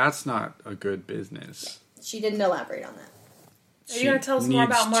 Okay, that's not a good business. She didn't elaborate on that. Are you going to tell us more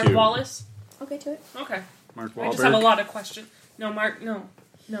about Mark Wallace? I'll get to it. Okay. Mark Wahlberg. I just have a lot of questions. No, Mark, no,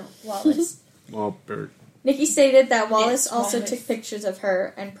 Wallace. Wahlberg. Nikki stated that Wallace also took pictures of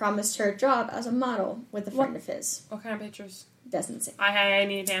her and promised her a job as a model with a friend of his. What kind of pictures? Doesn't say. I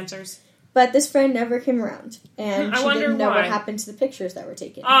need answers. But this friend never came around, and she didn't know why. what happened to the pictures that were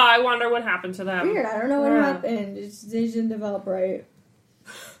taken. I wonder what happened to them. Weird, I don't know what happened. They didn't develop right.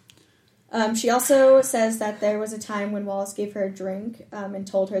 She also says that there was a time when Wallace gave her a drink and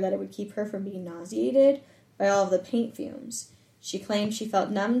told her that it would keep her from being nauseated by all of the paint fumes. She claimed she felt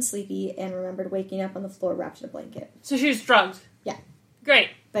numb and sleepy and remembered waking up on the floor wrapped in a blanket. So she was drugged? Yeah. Great.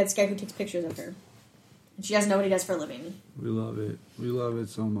 By this guy who takes pictures of her. And she doesn't know what he does for a living. We love it. We love it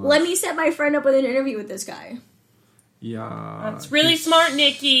so much. Let me set my friend up with an interview with this guy. Yeah. That's really smart,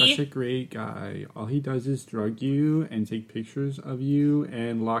 Nikki. Such a great guy. All he does is drug you and take pictures of you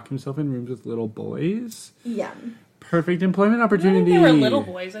and lock himself in rooms with little boys. Yeah. Perfect employment opportunity. I think they were little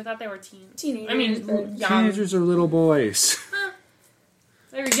boys. I thought they were teens. Teenagers. I mean, young. Teenagers are little boys.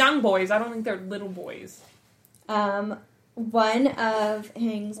 They're young boys. I don't think they're little boys. One of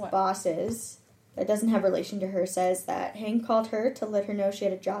Hang's bosses that doesn't have relation to her says that Hang called her to let her know she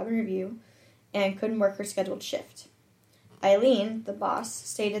had a job interview and couldn't work her scheduled shift. Eileen, the boss,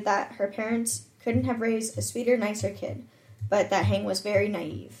 stated that her parents couldn't have raised a sweeter, nicer kid, but that Hang was very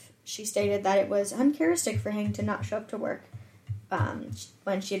naive. She stated that it was uncharacteristic for Hang to not show up to work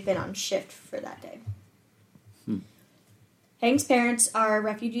when she had been on shift for that day. Hang's parents are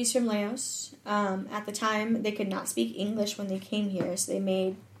refugees from Laos. At the time, they could not speak English when they came here,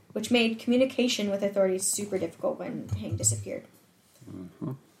 which made communication with authorities super difficult when Hang disappeared.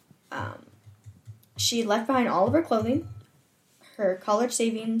 She left behind all of her clothing, her college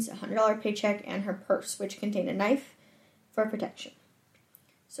savings, a $100 paycheck, and her purse, which contained a knife for protection.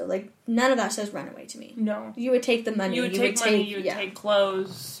 So, like, none of that says runaway to me. No. You would take the money. You would take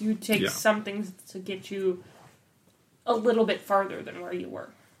clothes. You would take something to get you a little bit farther than where you were.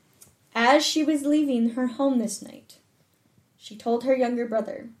 As she was leaving her home this night, she told her younger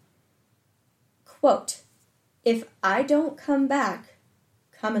brother, quote, "If I don't come back,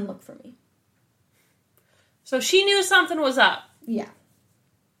 come and look for me." So she knew something was up. Yeah.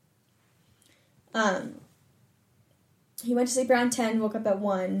 He went to sleep around 10, woke up at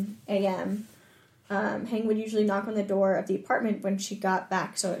 1 a.m. Hang would usually knock on the door of the apartment when she got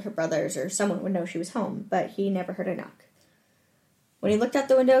back so her brothers or someone would know she was home, but he never heard a knock. When he looked out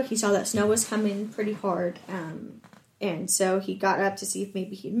the window, he saw that snow was coming pretty hard, and so he got up to see if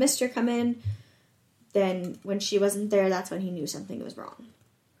maybe he'd missed her come in. Then, when she wasn't there, that's when he knew something was wrong.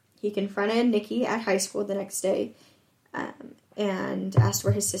 He confronted Nikki at high school the next day and asked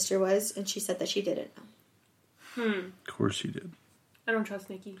where his sister was, and she said that she didn't know. Of course she did. I don't trust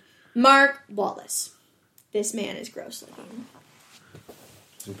Nikki. Mark Wallace. This man is gross looking.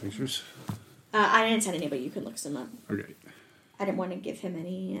 Some pictures? I didn't send anybody. You can look some up. Okay. I didn't want to give him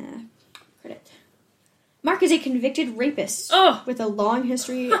any credit. Mark is a convicted rapist with a long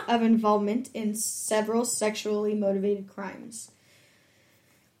history of involvement in several sexually motivated crimes.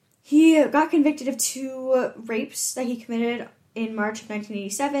 He got convicted of 2 rapes that he committed in March of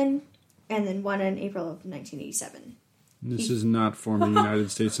 1987 and then one in April of 1987. This is not former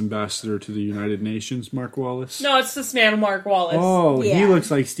United States ambassador to the United Nations, Mark Wallace? No, it's this man, Mark Wallace. Oh, Yeah. he looks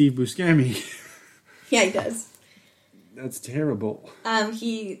like Steve Buscemi. Yeah, he does. That's terrible.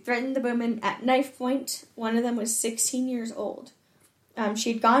 He threatened the women at knife point. One of them was 16 years old.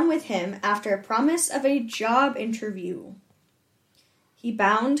 She'd gone with him after a promise of a job interview. He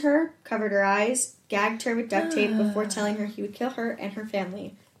bound her, covered her eyes, gagged her with duct tape before telling her he would kill her and her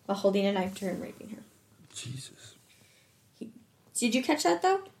family while holding a knife to her and raping her. Jesus. Did you catch that,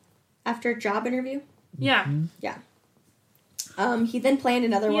 though? After a job interview? Yeah. Yeah. He then planned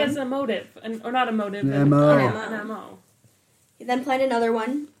another He one. has a motive. Or not a motive. An MO. An MO. He then planned another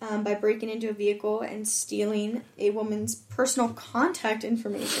one by breaking into a vehicle and stealing a woman's personal contact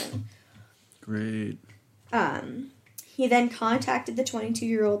information. Great. He then contacted the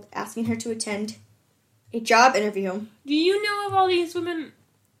 22-year-old, asking her to attend a job interview. Do you know if all these women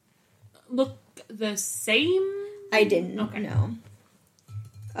look the same? I didn't know.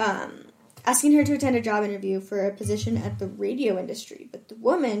 Asking her to attend a job interview for a position at the radio industry, but the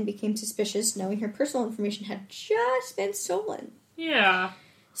woman became suspicious knowing her personal information had just been stolen. Yeah.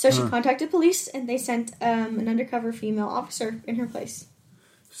 So she contacted police, and they sent an undercover female officer in her place.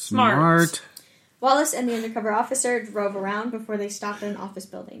 Smart. Wallace and the undercover officer drove around before they stopped at an office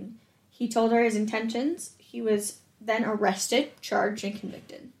building. He told her his intentions. He was then arrested, charged, and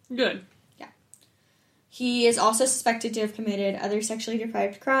convicted. Good. Yeah. He is also suspected to have committed other sexually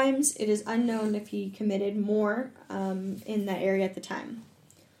deprived crimes. It is unknown if he committed more in that area at the time.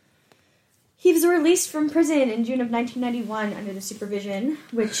 He was released from prison in June of 1991 under the supervision,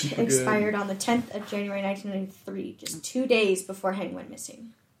 which expired on the 10th of January 1993, just 2 days before Hang went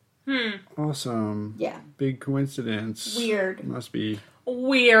missing. Awesome. Yeah. Big coincidence. Weird. Must be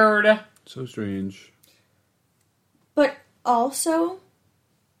Weird. so strange. But also,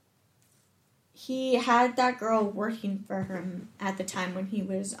 he had that girl working for him at the time when he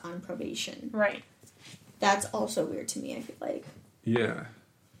was on probation. Right. That's also weird to me, I feel like. Yeah.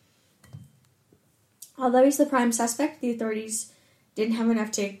 Although he's the prime suspect, the authorities didn't have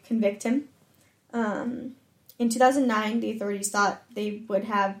enough to convict him. In 2009, the authorities thought they would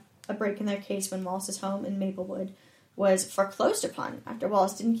have a break in their case when Wallace's home in Maplewood was foreclosed upon after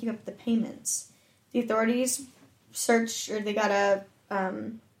Wallace didn't keep up the payments. The authorities got a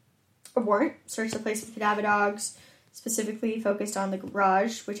warrant, searched the place with cadaver dogs, specifically focused on the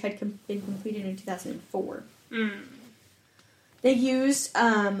garage, which had been completed in 2004. They used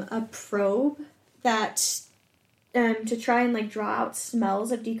a probe that to try and draw out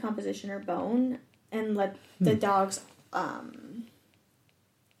smells of decomposition or bone, and let the dogs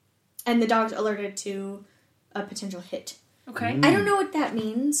and the dogs alerted to a potential hit. Okay. I don't know what that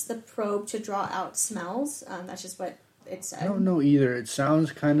means, the probe to draw out smells. That's just what it said. I don't know either. It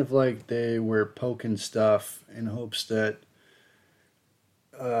sounds kind of like they were poking stuff in hopes that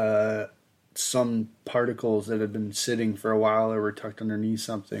some particles that had been sitting for a while or were tucked underneath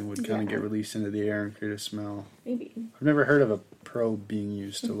something would kind of get released into the air and create a smell. Maybe. I've never heard of a probe being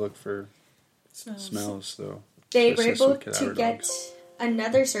used to look for smells though. They So were it's just able with to cadaver get dogs.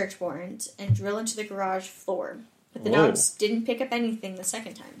 another search warrant and drill into the garage floor. But the Whoa. dogs didn't pick up anything the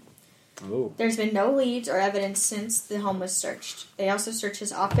second time. Oh. There's been no leads or evidence since the home was searched. They also searched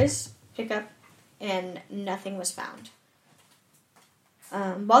his office, pickup, and nothing was found.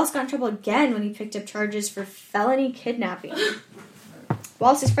 Wallace got in trouble again when he picked up charges for felony kidnapping.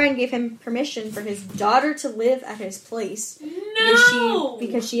 Wallace's friend gave him permission for his daughter to live at his place No!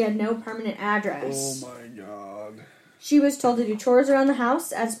 because she had no permanent address. Oh my god. She was told to do chores around the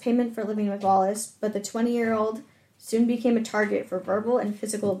house as payment for living with Wallace, but the 20-year-old soon became a target for verbal and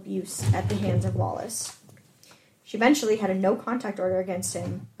physical abuse at the hands of Wallace. She eventually had a no-contact order against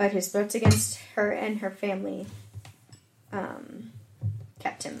him, but his threats against her and her family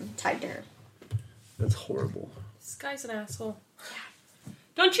kept him tied to her. That's horrible. This guy's an asshole.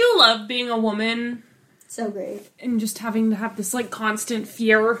 Don't you love being a woman So great. and just having to have this, like, constant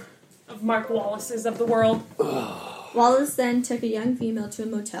fear of Mark Wallace's of the world? Wallace then took a young female to a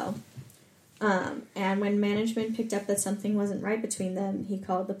motel, and when management picked up that something wasn't right between them, he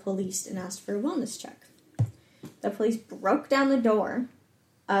called the police and asked for a wellness check. The police broke down the door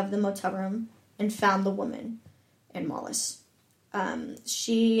of the motel room and found the woman and Wallace.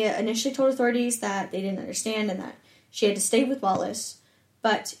 She initially told authorities that they didn't understand and that she had to stay with Wallace,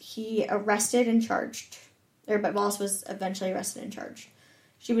 but but Wallace was eventually arrested and charged.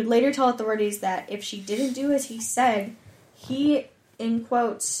 She would later tell authorities that if she didn't do as he said, he, in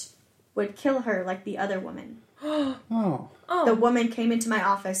quotes, would kill her like the other woman. Oh. The woman came into my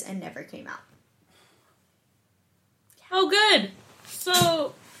office and never came out. Oh, good.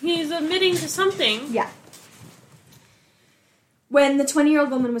 So, he's admitting to something. Yeah. When the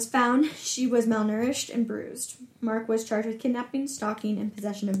 20-year-old woman was found, she was malnourished and bruised. Mark was charged with kidnapping, stalking, and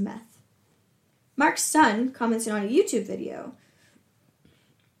possession of meth. Mark's son commented on a YouTube video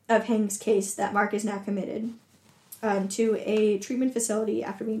of Hang's case that Mark is now committed to a treatment facility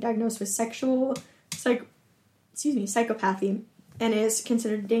after being diagnosed with psychopathy and is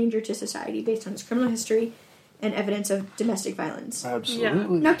considered a danger to society based on his criminal history and evidence of domestic violence.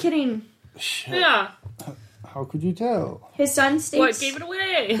 Absolutely. No kidding. Shit. Yeah. How could you tell? His son states... What gave it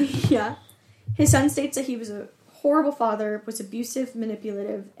away? Yeah. His son states that he was a horrible father, was abusive,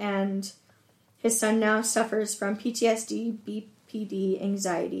 manipulative, and his son now suffers from PTSD, BPD,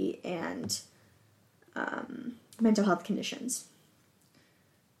 anxiety, and mental health conditions.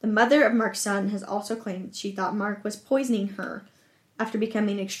 The mother of Mark's son has also claimed she thought Mark was poisoning her after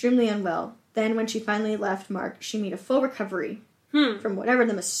becoming extremely unwell. Then, when she finally left Mark, she made a full recovery from whatever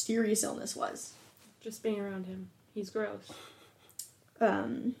the mysterious illness was. Just being around him. He's gross.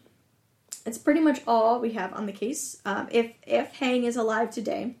 It's pretty much all we have on the case. If Hang is alive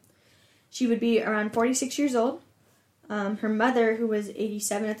today, she would be around 46 years old. Her mother, who was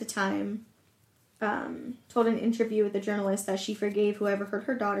 87 at the time, told in an interview with a journalist that she forgave whoever hurt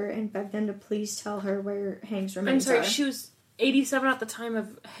her daughter and begged them to please tell her where Hang's remains I'm sorry, are. she was 87 at the time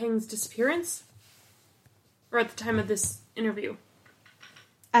of Hang's disappearance? Or at the time of this interview?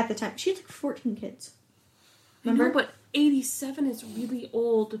 At the time. She had like 14 kids. Remember? Remember? But 87 is really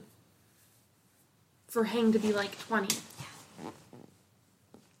old for Hang to be like 20.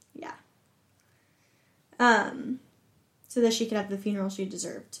 Yeah. So that she could have the funeral she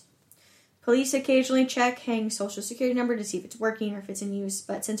deserved. Police occasionally check Hang's social security number to see if it's working or if it's in use,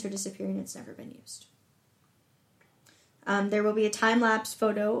 but since her disappearing, it's never been used. There will be a time-lapse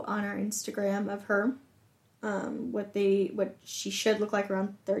photo on our Instagram of her. What she should look like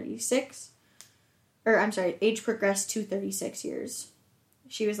around 36. Or, I'm sorry, age progressed to 36 years.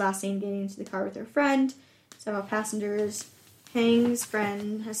 She was last seen getting into the car with her friend, several passengers. Hang's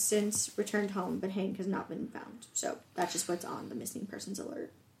friend has since returned home, but Hang has not been found. So, that's just what's on the missing persons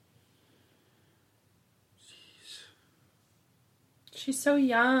alert. She's so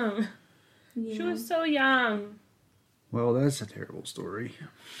young. Yeah. She was so young. Well, that's a terrible story.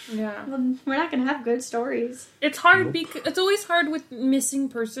 Yeah. Well, we're not going to have good stories. It's hard Nope. because it's always hard with missing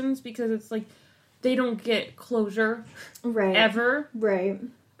persons because it's like they don't get closure Right. ever. Right.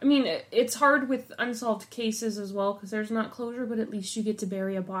 I mean, it's hard with unsolved cases as well because there's not closure, but at least you get to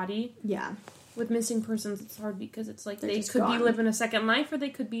bury a body. Yeah. With missing persons, it's hard because it's like They're they just could gone. be living a second life or they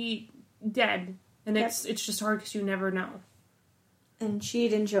could be dead, and Yep. it's just hard because you never know. And she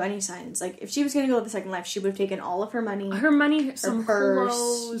didn't show any signs. Like, if she was going to go live a second life, she would have taken all of her money. Her money, some purse,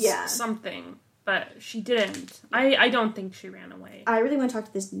 clothes, yeah. something, but she didn't. I don't think she ran away. I really want to talk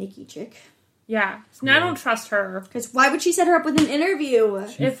to this Nikki chick. Yeah, now I don't trust her. Because why would she set her up with an interview?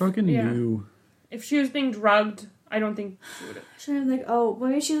 She fucking yeah. knew. If she was being drugged, I don't think she would have. Should have like, oh, well,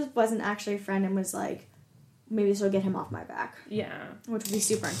 maybe she wasn't actually a friend and was like, maybe this will get him off my back. Yeah, Which would be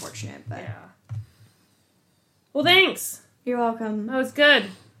super unfortunate, but... yeah. Well, thanks. You're welcome. That was good.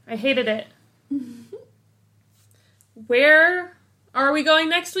 I hated it. where are we going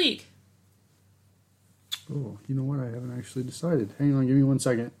next week? Oh, you know what? I haven't actually decided. Hang on, give me 1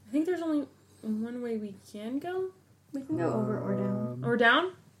 second. I think there's only one way we can go. We can go over or down. Or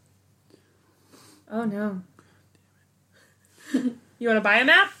down? Oh, no. You want to buy a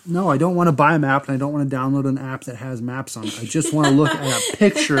map? No, I don't want to buy a map, and I don't want to download an app that has maps on it. I just want to look at a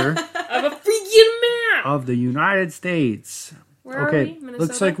picture Of a freaking map! of the United States. Where are Okay, we? Minnesota?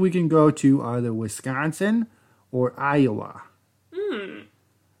 looks like we can go to either Wisconsin or Iowa.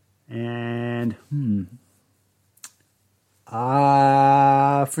 And,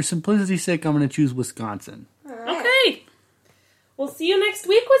 for simplicity's sake, I'm going to choose Wisconsin. Okay. We'll see you next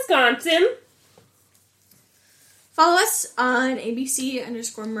week, Wisconsin. Follow us on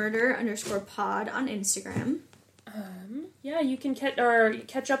ABC_murder_pod on Instagram. Yeah, you can catch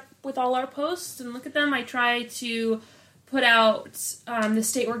up with all our posts and look at them. I try to put out the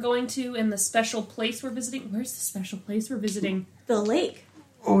state we're going to and the special place we're visiting. Where's the special place we're visiting? The lake.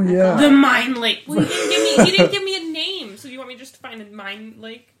 Oh, yeah. The Mine Lake. Well, you didn't give me a name, so you want me just to find a Mine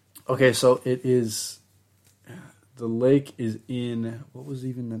Lake? Okay, so it is... The lake is in... What was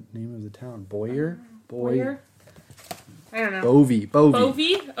even the name of the town? Boyer? Where? I don't know. Bovey.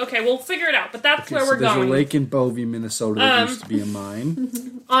 Bovey? Okay, we'll figure it out, but that's where we're there's going. a lake in Bovey, Minnesota that used to be a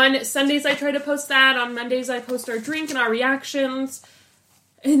mine. On Sundays, I try to post that. On Mondays, I post our drink and our reactions.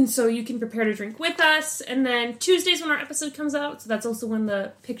 And so you can prepare to drink with us. And then Tuesdays when our episode comes out, so that's also when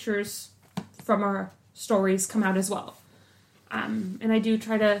the pictures from our stories come out as well. And I do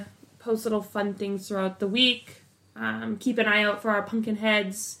try to post little fun things throughout the week. Keep an eye out for our pumpkin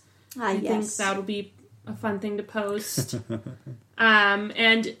heads. I think that'll be a fun thing to post.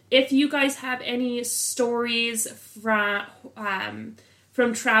 And if you guys have any stories from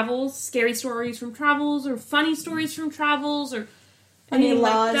travels, scary stories from travels, or funny stories from travels, or Any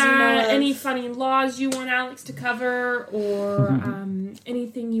laws like that, you know of. any funny laws you want Alex to cover, or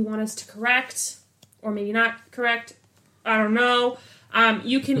anything you want us to correct, or maybe not correct, I don't know.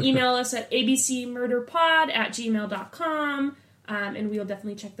 You can email us at abcmurderpod@gmail.com, and we'll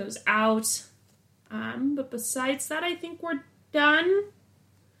definitely check those out. But besides that, I think we're done.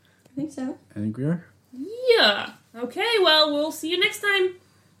 I think so. I think we are. Yeah. Okay, well, we'll see you next time.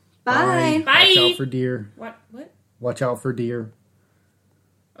 Bye. Bye. Watch out for deer. What? Watch out for deer.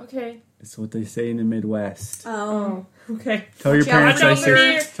 Okay. That's what they say in the Midwest. Oh. Okay. Tell your Watch out parents I for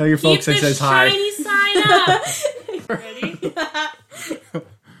deer. said. Tell your folks I Keep the says hi. shiny sign up. Ready?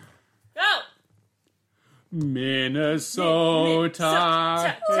 Go. Minnesota,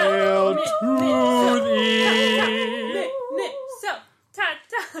 hail to thee.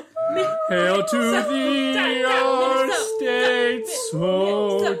 Hail to thee, our state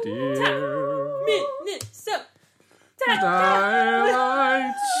so dear. Thy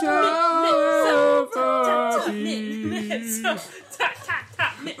light shall ever be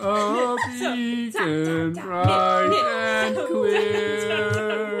a beacon bright and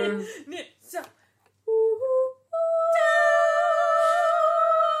clear.